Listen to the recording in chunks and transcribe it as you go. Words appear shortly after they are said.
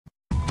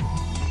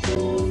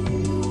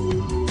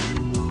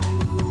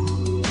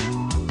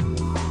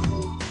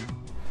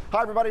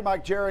Hi everybody,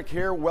 Mike Jerrick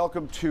here.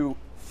 Welcome to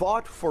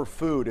Thought for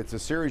Food. It's a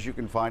series you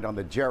can find on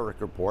the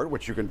Jerrick-report,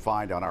 which you can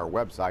find on our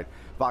website,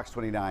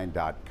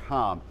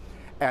 fox29.com.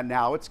 And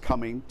now it's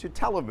coming to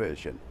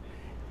television.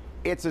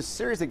 It's a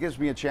series that gives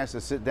me a chance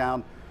to sit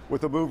down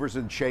with the movers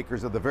and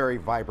shakers of the very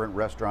vibrant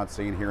restaurant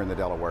scene here in the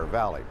Delaware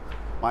Valley.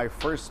 My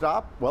first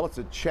stop, well, it's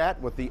a chat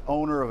with the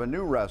owner of a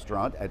new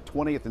restaurant at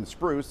 20th and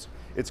Spruce.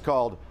 It's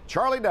called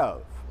Charlie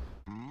Dove.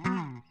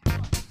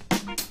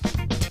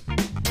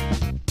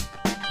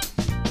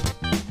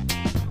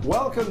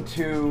 Welcome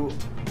to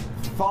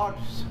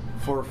Thoughts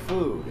for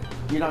Food.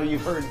 You know,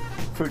 you've heard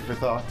food for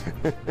thought.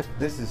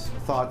 This is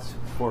Thoughts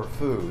for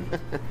Food.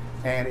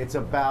 And it's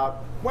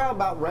about, well,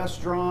 about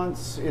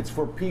restaurants. It's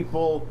for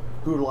people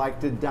who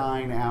like to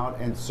dine out,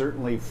 and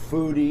certainly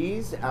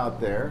foodies out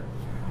there.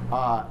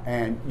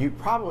 And you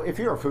probably, if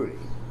you're a foodie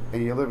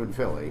and you live in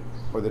Philly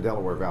or the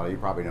Delaware Valley, you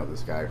probably know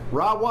this guy,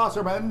 Rob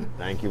Wasserman.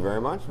 Thank you very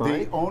much,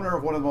 Mike. The owner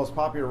of one of the most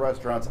popular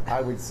restaurants,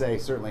 I would say,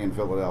 certainly in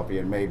Philadelphia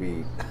and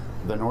maybe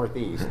the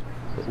Northeast,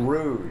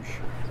 Rouge.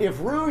 If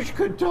Rouge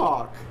could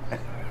talk,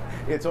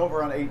 it's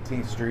over on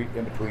 18th Street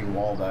in between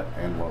Walnut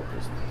and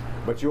Locust.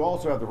 But you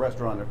also have the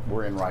restaurant that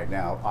we're in right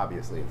now.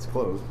 Obviously, it's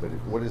closed, but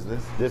what is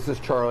this? This is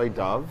Charlie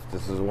Dove.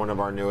 This is one of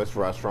our newest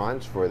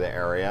restaurants for the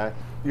area.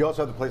 You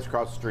also have the place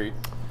across the street.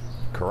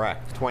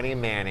 Correct. 20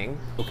 Manning.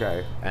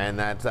 Okay. And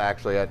that's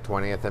actually at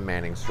 20th and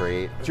Manning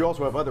Street. But you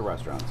also have other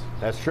restaurants.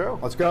 That's true.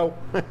 Let's go.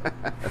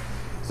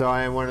 So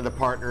I am one of the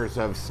partners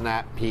of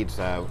Snap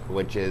Pizza,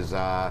 which is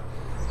a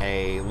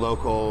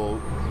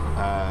local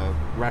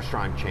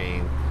restaurant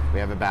chain. We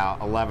have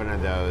about 11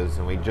 of those,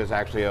 and we just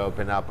actually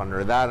opened up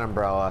under that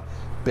umbrella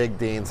Big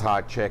Dean's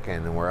Hot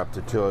Chicken, and we're up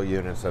to 2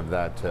 units of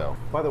that too.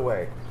 By the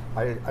way,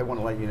 I want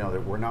to let you know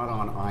that we're not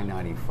on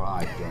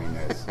I-95 doing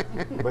this,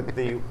 but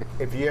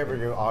if you ever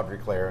do Audrey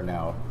Claire,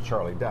 now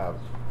Charlie Dove,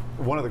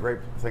 one of the great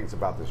things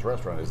about this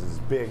restaurant is this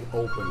big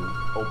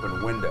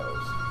open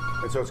windows.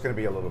 And so it's going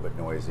to be a little bit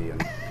noisy,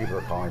 and people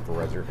are calling for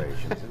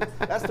reservations. And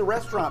that's the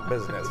restaurant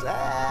business.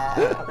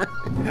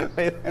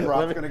 And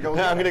Rob's going to go.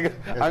 I'm going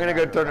to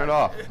go turn it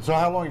off. So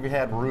how long have you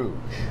had Rouge?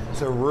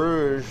 So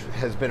Rouge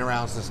has been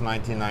around since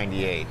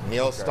 1998.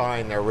 Neil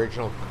Stein, the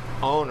original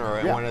owner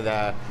and one of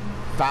the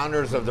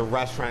founders of the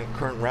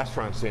current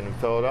restaurant scene in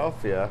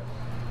Philadelphia,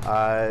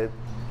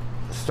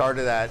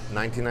 started that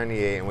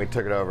 1998, and we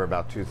took it over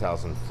about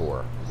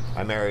 2004.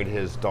 I married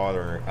his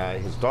daughter,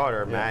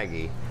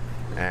 Maggie.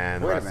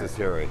 And the rest is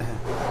history.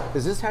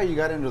 Is this how you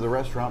got into the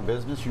restaurant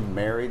business? You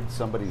married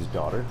somebody's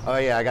daughter? Oh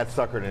yeah, I got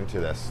suckered into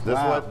this.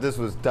 This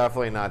was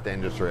definitely not the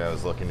industry I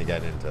was looking to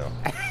get into.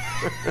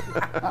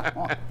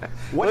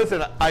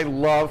 Listen, I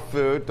love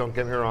food, don't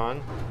get me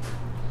wrong,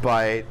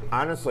 but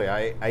honestly,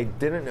 I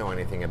didn't know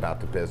anything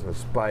about the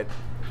business, but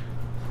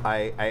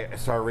I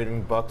started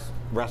reading books,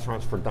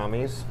 Restaurants for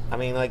Dummies. I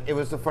mean, like, it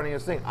was the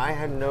funniest thing. I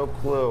had no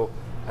clue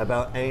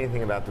about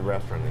anything about the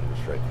restaurant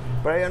industry,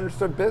 but I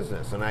understood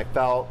business, and I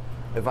felt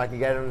if I could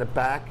get in the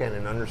back end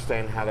and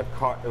understand how to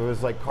it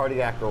was like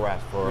cardiac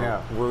arrest for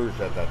Rouge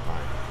at that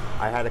time.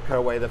 I had to cut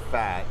away the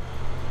fat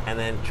and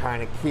then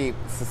trying to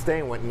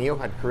sustain what Neil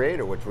had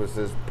created, which was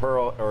this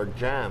pearl or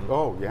gem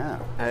of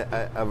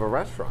a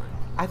restaurant.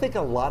 I think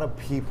a lot of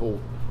people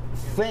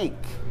think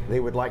they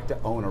would like to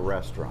own a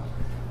restaurant.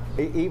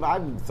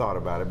 I've thought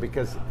about it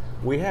because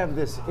we have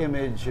this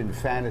image and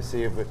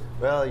fantasy of,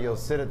 well, you'll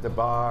sit at the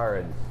bar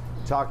and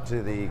talk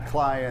to the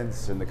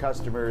clients and the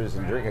customers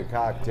and drink a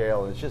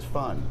cocktail, and it's just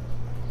fun.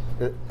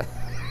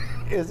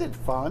 Is it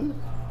fun?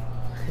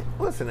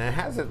 Listen, it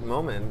has its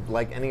moment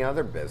like any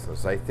other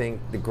business. I think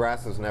the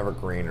grass is never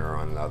greener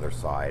on the other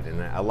side,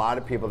 and a lot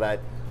of people that,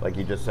 like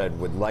you just said,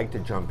 would like to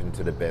jump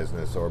into the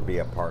business or be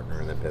a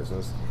partner in the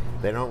business,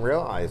 they don't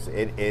realize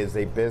it is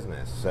a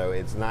business. So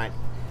it's not,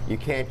 you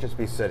can't just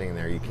be sitting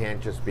there. You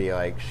can't just be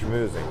like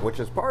schmoozing,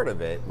 which is part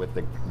of it with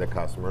the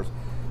customers.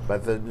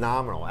 But the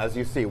nominal, as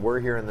you see, we're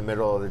here in the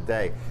middle of the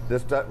day.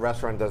 This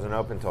restaurant doesn't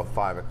open until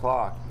 5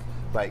 o'clock,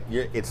 but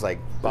it's like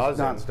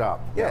buzzing. It's nonstop.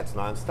 Yeah, it's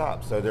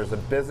nonstop. So there's a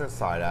business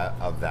side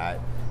of that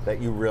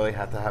you really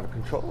have to have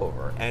control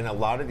over. And a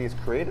lot of these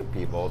creative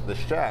people, the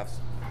chefs,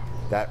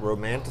 that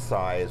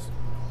romanticize,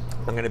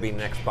 I'm going to be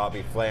next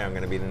Bobby Flay, I'm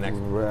going to be the next.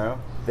 Well,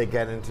 they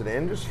get into the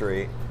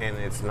industry, and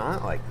it's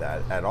not like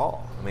that at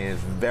all. I mean,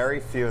 it's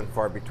very few and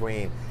far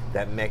between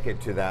that make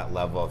it to that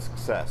level of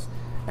success.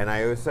 And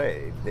I always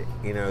say,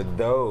 you know,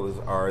 those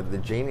are the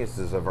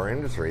geniuses of our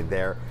industry.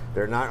 They're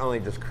not only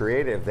just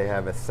creative, they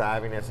have a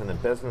savviness and a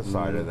business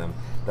side of them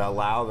that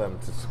allow them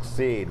to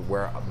succeed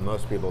where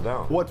most people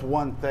don't. What's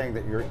one thing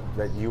that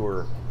you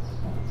were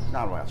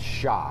not only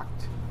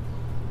shocked?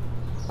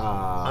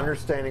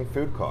 Understanding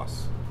food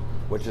costs,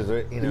 which is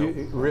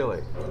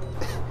really,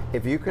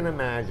 if you can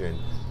imagine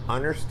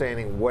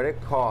understanding what it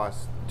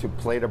costs to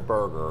plate a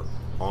burger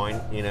on,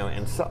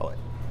 and sell it.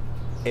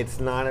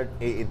 It's not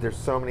there's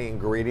so many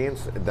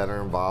ingredients that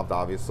are involved,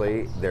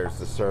 obviously. There's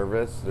the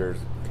service, there's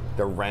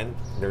the rent,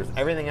 there's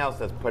everything else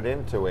that's put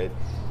into it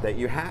that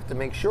you have to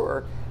make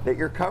sure that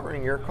you're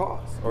covering your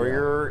costs,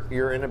 or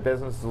you're in a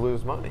business to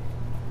lose money.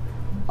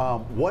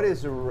 What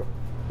is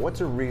What's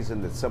a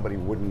reason that somebody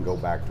wouldn't go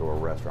back to a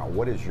restaurant?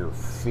 What is your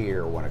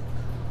fear when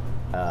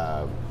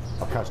a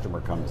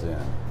customer comes in?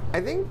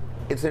 I think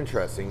it's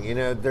interesting. You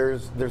know,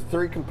 there's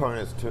three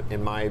components to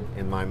in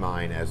my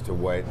mind as to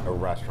what a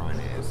restaurant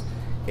is.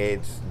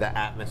 It's the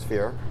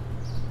atmosphere,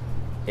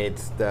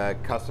 it's the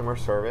customer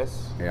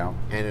service, yeah,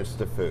 and it's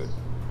the food.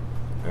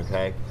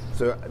 Okay,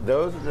 so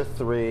those are the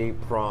three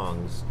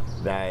prongs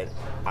that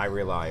I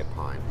rely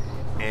upon.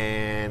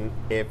 And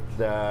if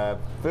the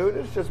food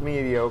is just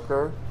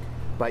mediocre,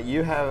 but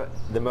you have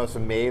the most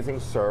amazing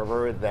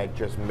server that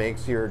just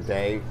makes your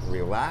day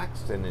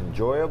relaxed and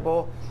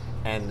enjoyable,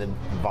 and the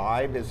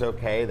vibe is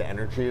okay, the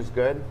energy is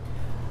good,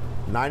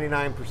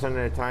 99% of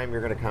the time you're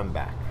going to come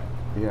back.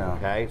 Yeah.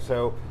 Okay,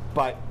 so,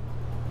 but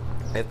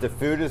if the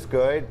food is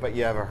good, but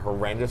you have a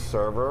horrendous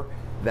server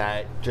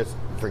that just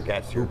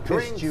forgets your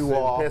drinks, you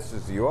off,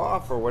 pisses you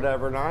off, or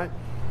whatever not,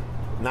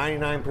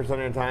 99% of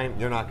the time,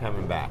 you're not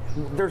coming back.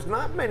 There's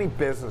not many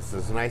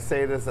businesses, and I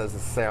say this as a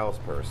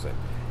salesperson,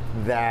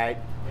 that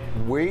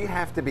we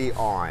have to be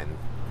on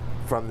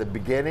from the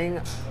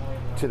beginning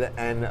to the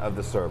end of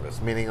the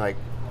service. Meaning, like,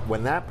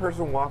 when that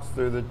person walks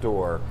through the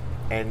door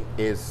and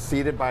is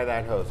seated by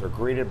that host or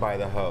greeted by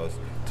the host,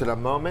 to the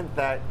moment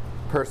that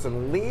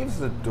person leaves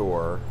the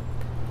door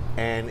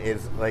and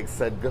is like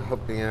said,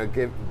 you know,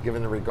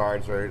 given the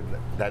regards or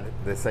that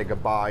they say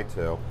goodbye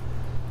to,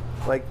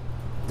 like,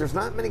 there's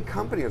not many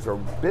companies or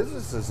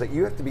businesses that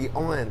you have to be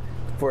on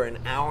for an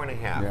hour and a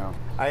half. Yeah.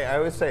 I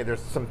always say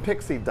there's some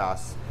pixie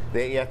dust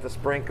that you have to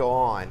sprinkle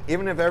on.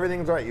 Even if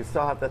everything's right, you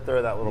still have to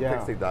throw that little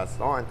pixie dust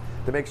on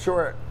to make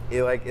sure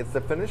it's the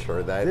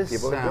finisher that this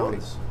people enjoy.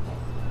 Sounds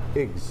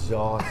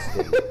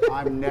exhausting.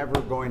 I'm never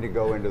going to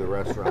go into the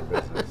restaurant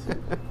business.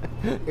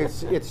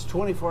 It's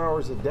 24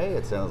 hours a day,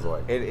 it sounds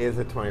like. It is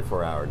a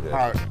 24-hour day.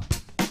 All right.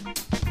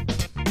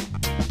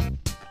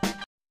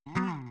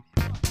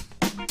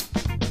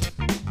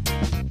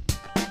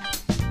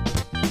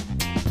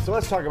 So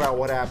let's talk about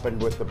what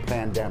happened with the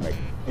pandemic.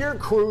 You're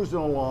cruising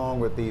along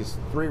with these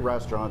 3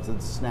 restaurants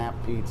and Snap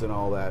Pete's and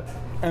all that,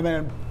 and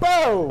then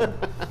boom,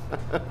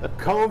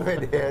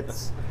 COVID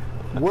hits.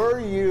 Were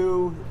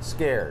you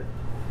scared?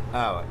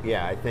 Oh,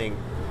 yeah, I think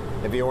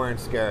if you weren't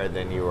scared,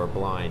 then you were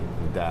blind,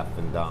 deaf,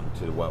 and dumb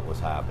to what was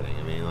happening.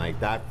 I mean, like,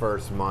 that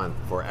first month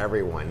for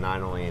everyone,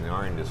 not only in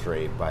our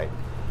industry, but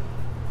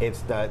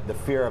it's the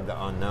fear of the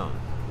unknown.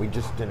 We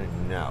just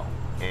didn't know.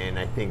 And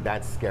I think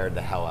that scared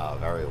the hell out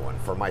of everyone.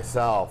 For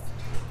myself,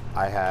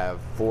 I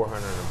have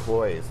 400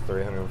 employees,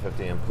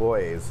 350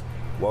 employees.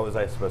 What was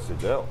I supposed to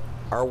do?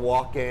 Our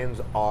walk-ins,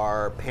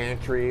 our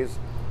pantries,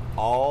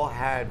 all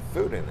had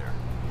food in there.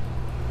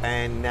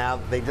 And now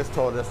they just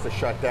told us to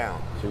shut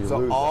down.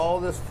 So all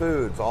this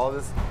foods, all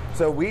this.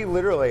 So we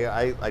literally,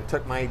 I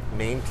took my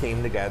main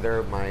team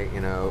together, my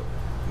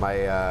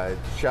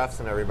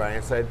chefs and everybody,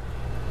 and said,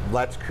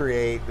 let's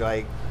create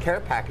like care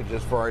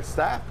packages for our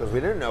staff, because we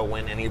didn't know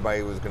when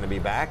anybody was going to be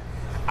back.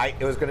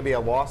 It was going to be a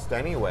loss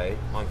anyway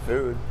on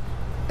food.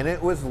 And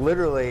it was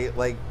literally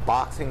like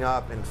boxing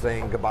up and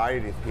saying goodbye to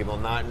these people,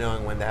 not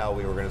knowing when the hell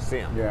we were going to see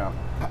them. Yeah.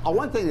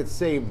 One thing that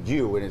saved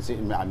you,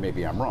 and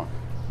maybe I'm wrong,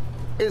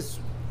 is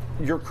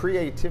your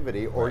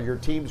creativity or your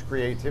team's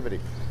creativity.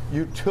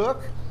 You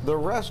took the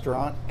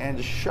restaurant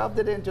and shoved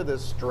it into the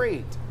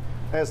street,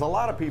 as a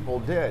lot of people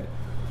did.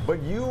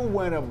 But you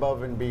went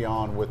above and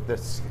beyond with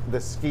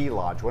the ski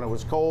lodge. When it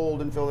was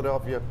cold in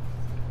Philadelphia,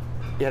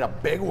 you had a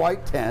big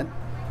white tent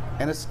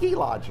and a ski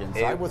lodge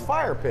inside with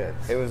fire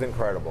pits. It was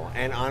incredible.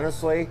 And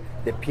honestly,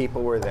 the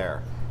people were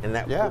there. And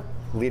that,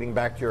 leading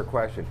back to your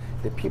question,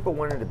 the people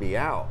wanted to be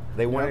out.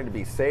 They wanted to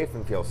be safe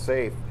and feel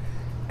safe.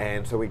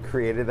 And so we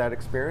created that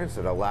experience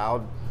that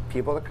allowed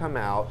people to come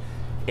out.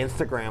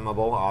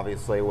 Instagrammable,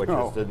 obviously, which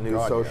is the new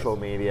social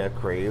media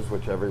craze,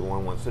 which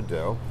everyone wants to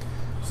do.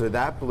 So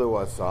that blew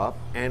us up,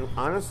 and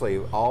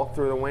honestly, all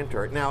through the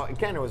winter. Now,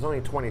 again, it was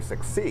only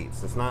 26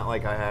 seats. It's not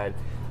like I had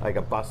like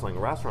a bustling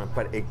restaurant,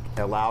 but it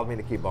allowed me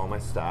to keep all my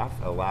staff,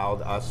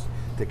 allowed us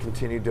to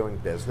continue doing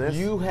business.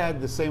 You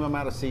had the same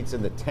amount of seats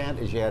in the tent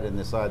as you had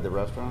inside the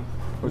restaurant?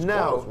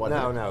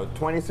 No,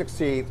 26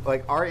 seats.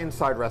 Like, our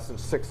inside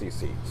restaurant's 60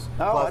 seats.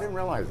 Oh, plus, I didn't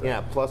realize that. Yeah,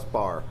 plus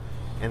bar.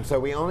 And so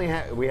we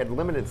had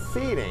limited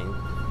seating,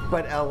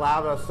 but it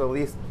allowed us at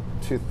least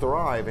to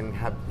thrive and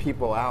have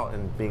people out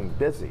and being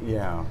busy.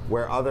 Yeah.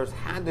 Where others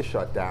had to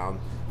shut down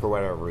for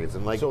whatever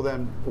reason. Like, so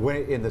then,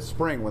 in the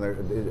spring, when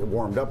it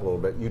warmed up a little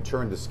bit, you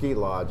turned the ski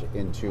lodge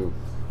into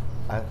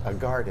a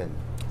garden.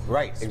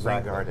 Right,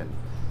 Spring garden.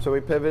 So we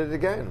pivoted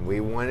again. We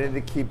wanted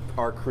to keep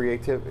our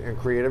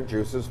creative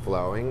juices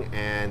flowing,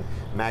 and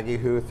Maggie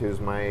Huth, who's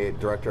my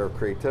director of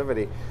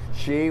creativity,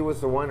 she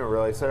was the one who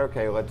really said,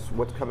 okay,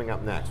 what's coming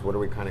up next? What are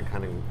we kind of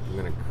going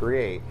to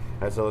create?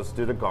 And so let's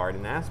do the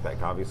garden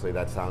aspect. Obviously,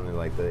 that sounded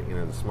like the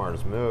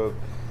smartest move.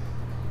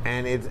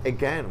 And it's,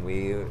 again,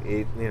 we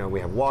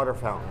have water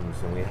fountains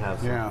and we have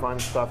some fun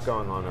stuff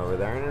going on over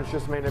there, and it's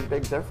just made a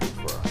big difference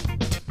for us.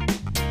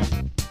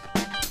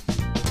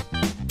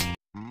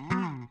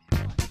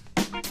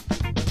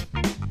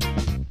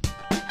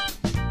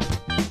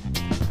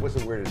 Was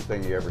it weirdest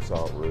thing you ever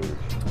saw at Rouge?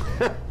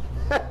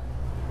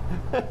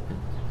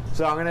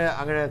 So I'm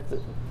gonna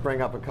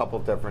bring up a couple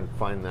different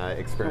fun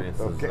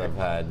experiences that I've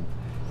had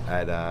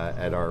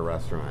at our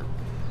restaurant.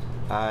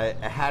 It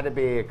had to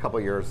be a couple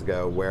years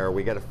ago where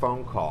we get a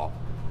phone call,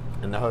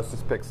 and the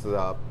hostess picks it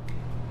up.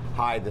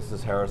 Hi, this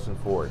is Harrison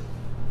Ford.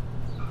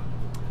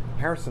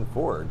 Harrison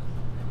Ford?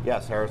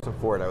 Yes, Harrison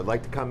Ford. I would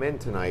like to come in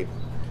tonight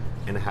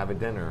and have a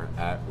dinner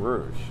at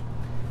Rouge.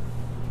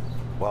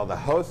 Well, the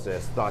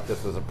hostess thought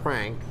this was a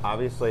prank.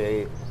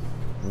 Obviously,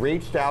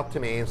 reached out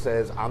to me and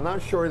says, I'm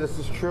not sure this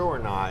is true or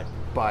not,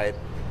 but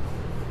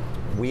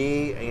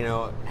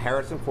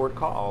Harrison Ford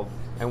called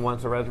and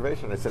wants a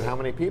reservation. I said, how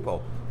many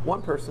people?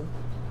 One person.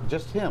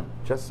 Just him.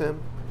 Just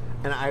him.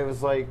 And I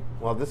was like,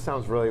 well, this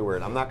sounds really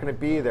weird. I'm not going to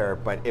be there,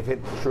 but if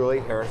it's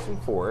truly Harrison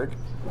Ford,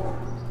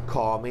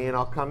 call me and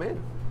I'll come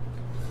in.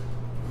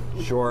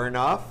 Sure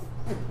enough,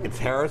 it's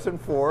Harrison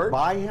Ford.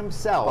 By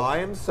himself. By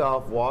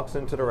himself, walks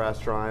into the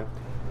restaurant.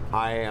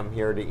 I am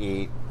here to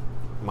eat.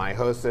 My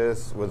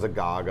hostess was a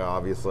gaga,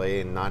 obviously,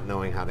 and not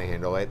knowing how to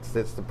handle it,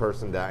 sits the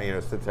person down,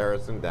 sits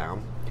Harrison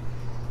down,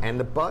 and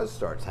the buzz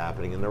starts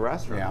happening in the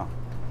restaurant. Yeah.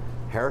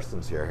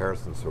 Harrison's here,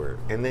 Harrison's here.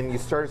 And then you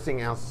start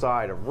seeing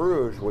outside of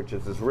Rouge, which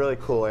is this really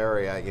cool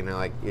area,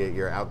 like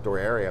your outdoor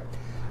area.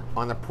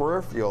 On the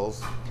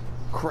peripherals,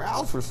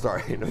 crowds were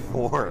starting to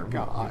form.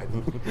 God.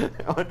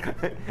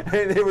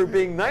 And they were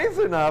being nice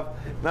enough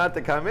not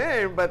to come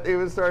in, but it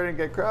was starting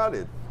to get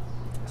crowded.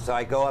 So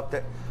I go up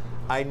there.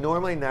 I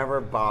normally never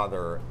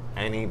bother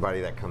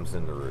anybody that comes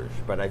into Rouge,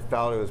 but I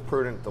felt it was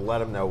prudent to let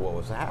them know what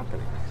was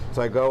happening.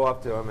 So I go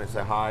up to him and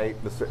say, hi,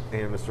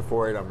 Mr.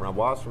 Ford, I'm Rob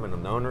Wasserman,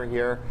 I'm the owner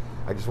here.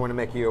 I just want to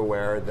make you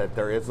aware that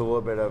there is a little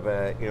bit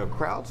of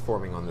crowds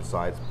forming on the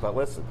sides, but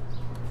listen,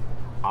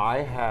 I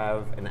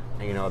have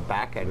a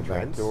back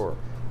entrance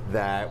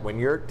that when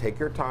take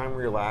your time,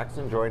 relax,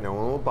 enjoy, no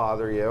one will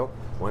bother you.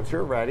 Once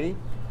you're ready,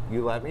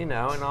 you let me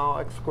know and I'll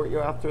escort you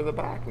out through the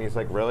back. And he's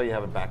like, really, you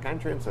have a back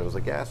entrance? I was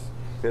like, yes.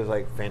 He was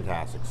like,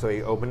 fantastic. So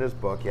he opened his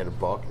book, he had a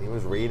book, and he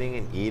was reading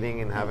and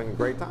eating and having a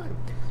great time.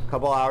 A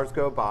couple hours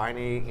go by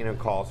and he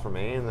calls for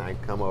me and I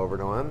come over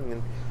to him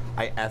and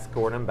I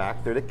escort him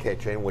back through the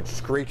kitchen, which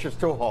screeches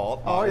to a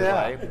halt. Oh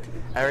yeah.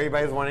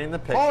 Everybody's wanting the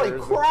pictures. Holy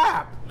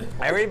crap!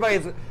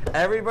 Everybody's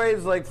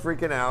like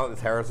freaking out.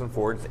 It's Harrison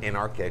Ford's in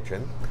our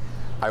kitchen.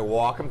 I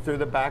walk him through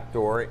the back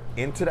door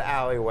into the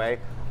alleyway.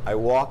 I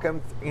walk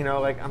him,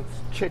 like I'm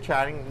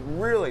chit-chatting,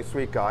 really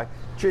sweet guy,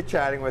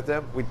 chit-chatting with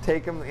him. We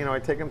take him, I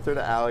take him through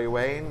the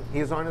alleyway and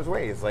he's on his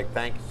way. He's like,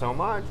 thank you so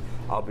much.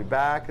 I'll be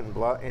back and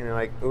blah,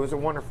 it was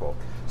wonderful.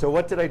 So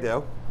what did I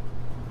do?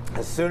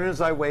 As soon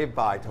as I waved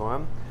bye to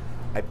him,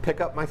 I pick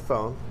up my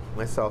phone,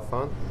 my cell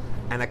phone,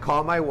 and I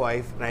call my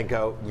wife and I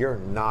go, you're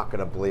not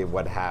gonna believe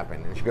what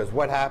happened. And she goes,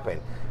 what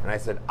happened? And I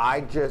said, I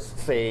just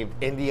saved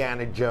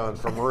Indiana Jones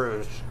from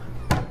Rouge.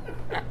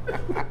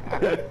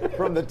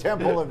 From the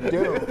Temple of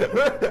Doom.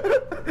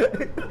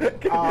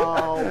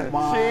 Oh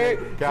my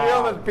God. She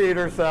almost peed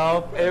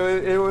herself.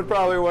 It was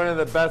probably one of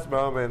the best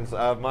moments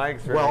of my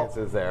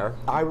experiences there.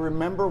 I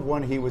remember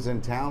when he was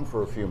in town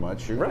for a few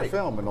months shooting a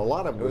film, and a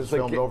lot of it was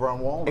filmed over on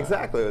Walnut.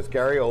 Exactly. It was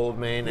Gary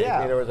Oldman.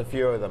 Yeah. There was a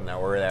few of them that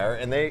were there,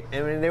 and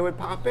they would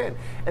pop in.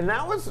 And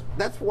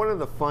that's one of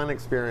the fun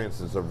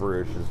experiences of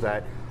Rouge, is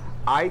that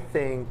I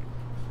think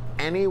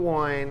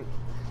anyone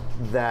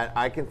that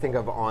I can think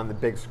of on the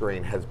big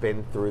screen has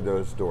been through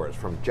those doors,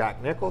 from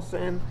Jack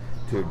Nicholson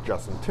to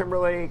Justin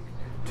Timberlake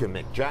to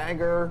Mick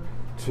Jagger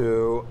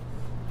to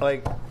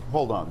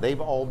hold on, they've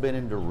all been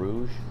into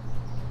Rouge?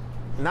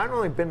 Not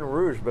only been to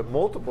Rouge, but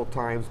multiple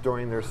times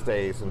during their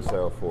stays and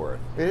so forth.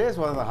 It is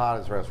one of the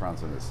hottest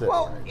restaurants in the city.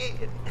 Well,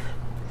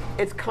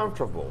 it's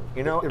comfortable,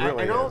 It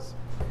really is.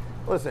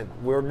 Listen,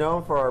 we're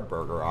known for our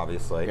burger,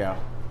 obviously. Yeah.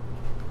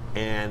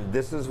 And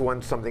this is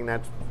something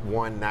that's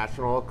won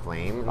national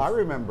acclaim. I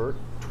remember,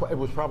 it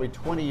was probably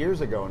 20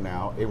 years ago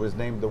now, it was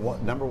named the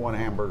 #1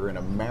 hamburger in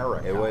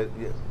America. It was,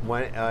 it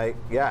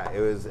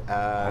was.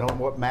 I don't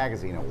know what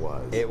magazine it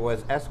was. It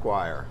was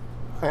Esquire.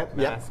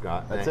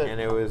 Mascot. That's it.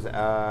 And it was,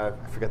 I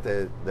forget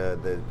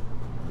the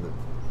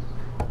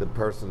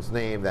person's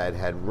name that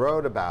had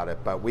wrote about it,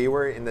 but we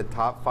were in the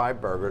top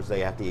 5 burgers they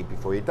have to eat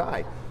before you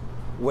die,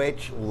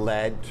 which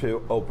led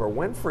to Oprah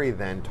Winfrey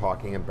then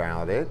talking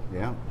about it.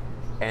 Yeah.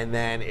 And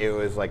then it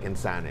was like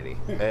insanity.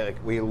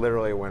 We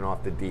literally went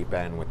off the deep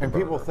end with the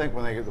burger. People think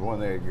when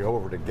they go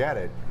over to get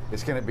it,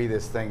 it's going to be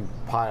this thing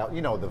piled.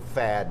 The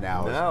fad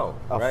now. No,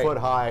 a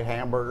foot-high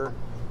hamburger.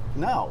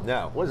 No.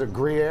 What is it?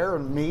 Gruyere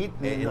and meat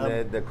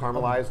and the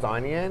caramelized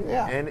onion.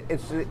 Yeah. And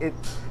it's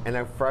and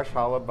a fresh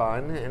challah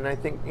bun, and I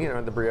think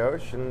the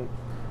brioche, and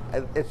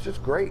it's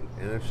just great,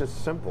 and it's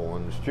just simple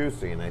and it's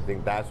juicy, and I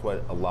think that's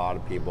what a lot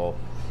of people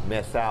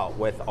miss out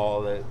with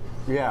all the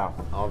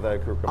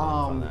accoutrements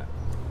on that.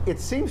 It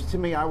seems to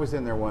me, I was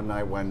in there one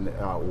night when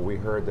we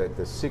heard that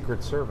the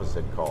Secret Service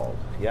had called.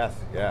 Yes,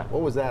 yeah.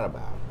 What was that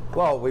about?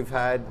 Well, we've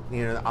had,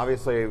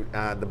 obviously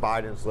the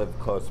Bidens live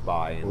close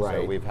by, and so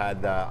Right. we've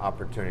had the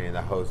opportunity to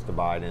host the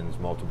Bidens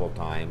multiple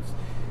times,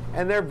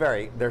 and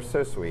they're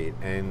so sweet,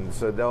 and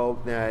so they'll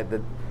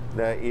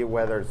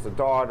whether it's the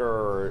daughter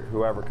or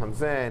whoever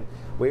comes in.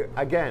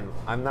 Again,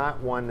 I'm not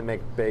one to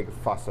make big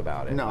fuss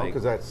about it. No,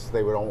 because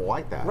they don't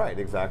like that. Right,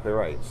 exactly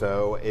right.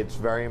 So it's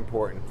very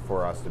important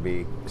for us to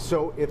be.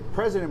 So if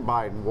President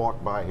Biden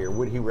walked by here,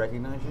 would he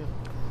recognize you?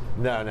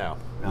 No,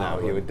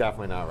 he would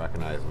definitely not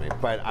recognize me.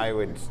 But I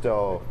would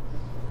still,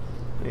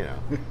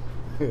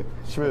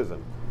 schmooze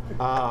him.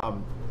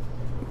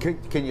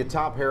 Can you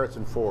top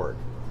Harrison Ford?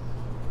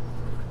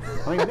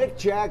 I mean, Mick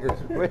Jagger's.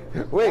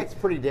 Wait, that's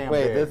pretty damn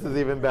big. This is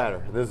even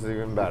better.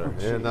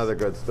 Another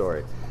good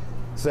story.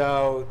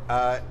 So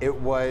it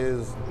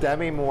was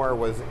Demi Moore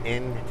was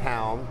in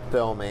town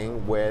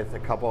filming with a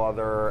couple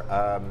other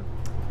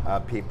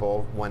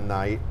people one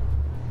night,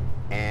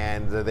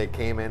 and they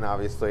came in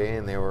obviously,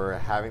 and they were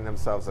having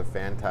themselves a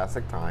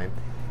fantastic time.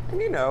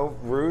 And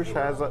Rouge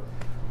has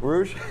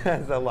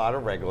a lot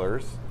of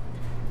regulars,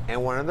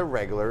 and one of the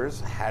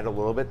regulars had a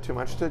little bit too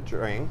much to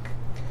drink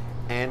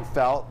and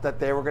felt that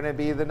they were going to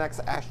be the next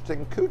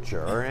Ashton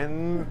Kutcher.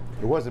 And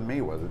it wasn't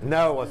me, was it?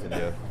 No, it wasn't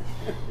you.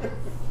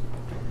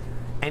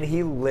 And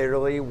he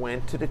literally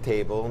went to the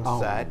table and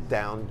sat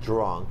down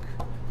drunk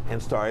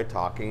and started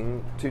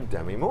talking to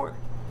Demi Moore.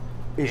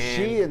 Is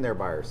she in there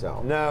by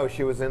herself? No,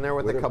 she was in there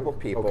with a couple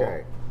people.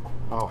 Okay.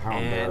 Oh, how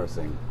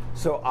embarrassing.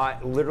 So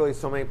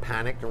somebody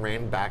panicked and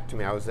ran back to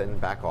me. I was in the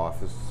back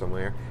office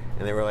somewhere,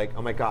 and they were like,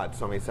 "Oh my God,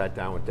 somebody sat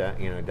down with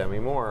Demi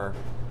Moore.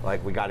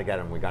 Like, we got to get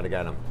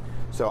him.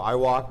 So I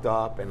walked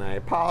up and I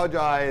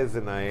apologized,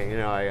 and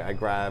I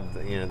grabbed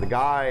the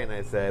guy and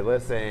I said,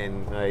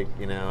 "Listen,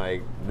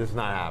 this is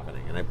not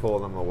happening," and I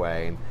pulled him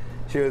away. And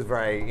she was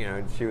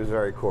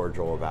very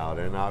cordial about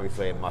it, and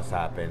obviously it must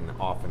happen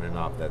often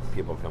enough that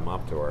people come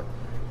up to her.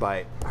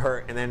 But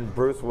and then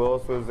Bruce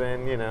Willis was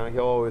in. He'll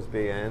always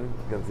be in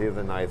because he's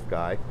a nice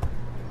guy.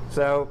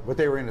 So, but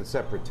they were in at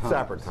separate times.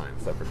 Separate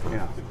times.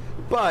 Yeah.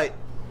 But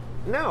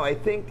no, I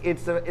think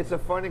it's a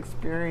fun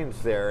experience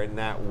there in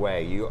that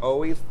way. You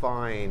always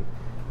find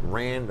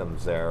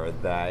randoms there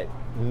that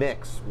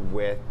mix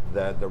with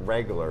the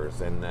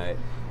regulars and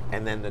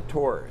then the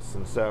tourists.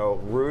 And so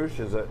Rouge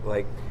is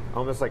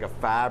almost like a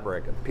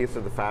piece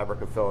of the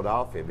fabric of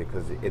Philadelphia,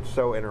 because it's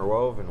so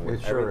interwoven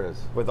with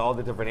with all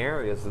the different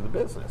areas of the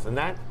business. And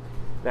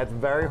that's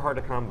very hard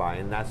to come by,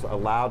 and that's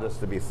allowed us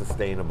to be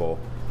sustainable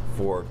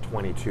for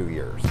 22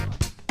 years.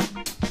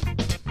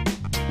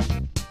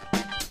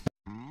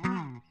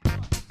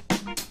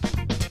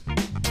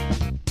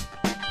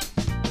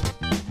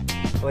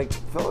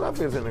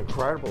 Philadelphia is an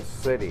incredible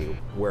city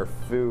where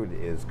food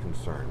is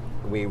concerned.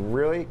 We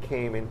really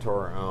came into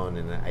our own,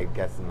 in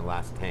the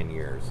last 10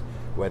 years,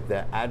 with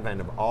the advent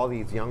of all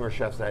these younger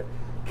chefs that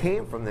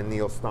came from the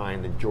Neil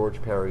Stein, the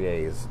George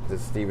Perriers, the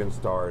Steven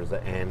Stars,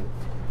 and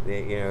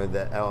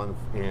the Ellen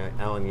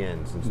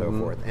Yins and so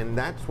forth. And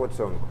that's what's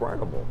so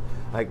incredible.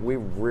 We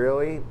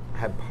really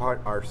have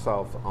put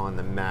ourselves on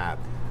the map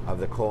of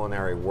the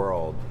culinary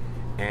world.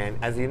 And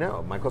as you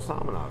know, Michael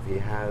Somonov, he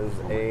has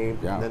the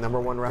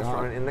 #1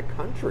 restaurant in the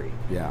country.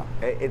 Yeah.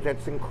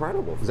 That's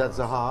incredible. Is that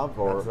Zahav?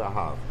 That's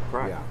Zahav,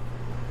 correct.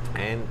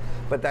 Yeah.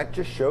 But that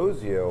just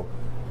shows you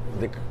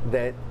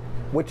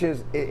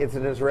it's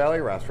an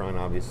Israeli restaurant,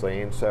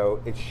 obviously, and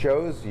so it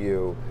shows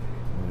you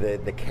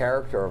the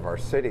character of our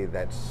city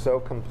that's so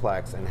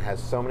complex and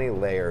has so many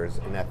layers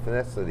and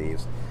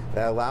ethnicities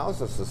that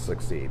allows us to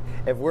succeed.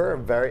 If we were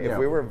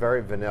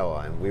very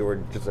vanilla and we were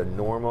just a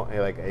normal,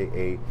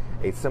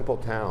 a simple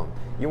town,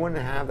 you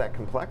wouldn't have that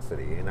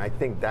complexity. And I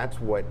think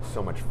that's what's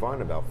so much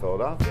fun about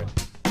Philadelphia.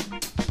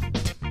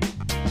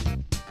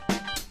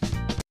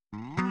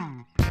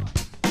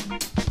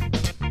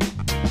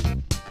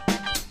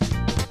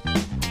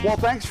 Well,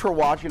 thanks for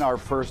watching our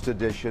first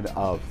edition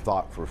of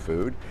Thought for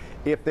Food.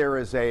 If there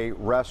is a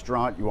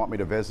restaurant you want me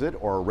to visit,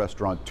 or a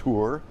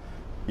restaurateur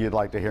you'd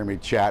like to hear me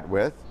chat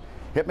with,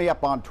 hit me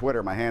up on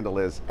Twitter. My handle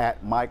is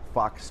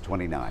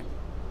 @MikeFox29.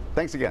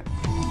 Thanks again.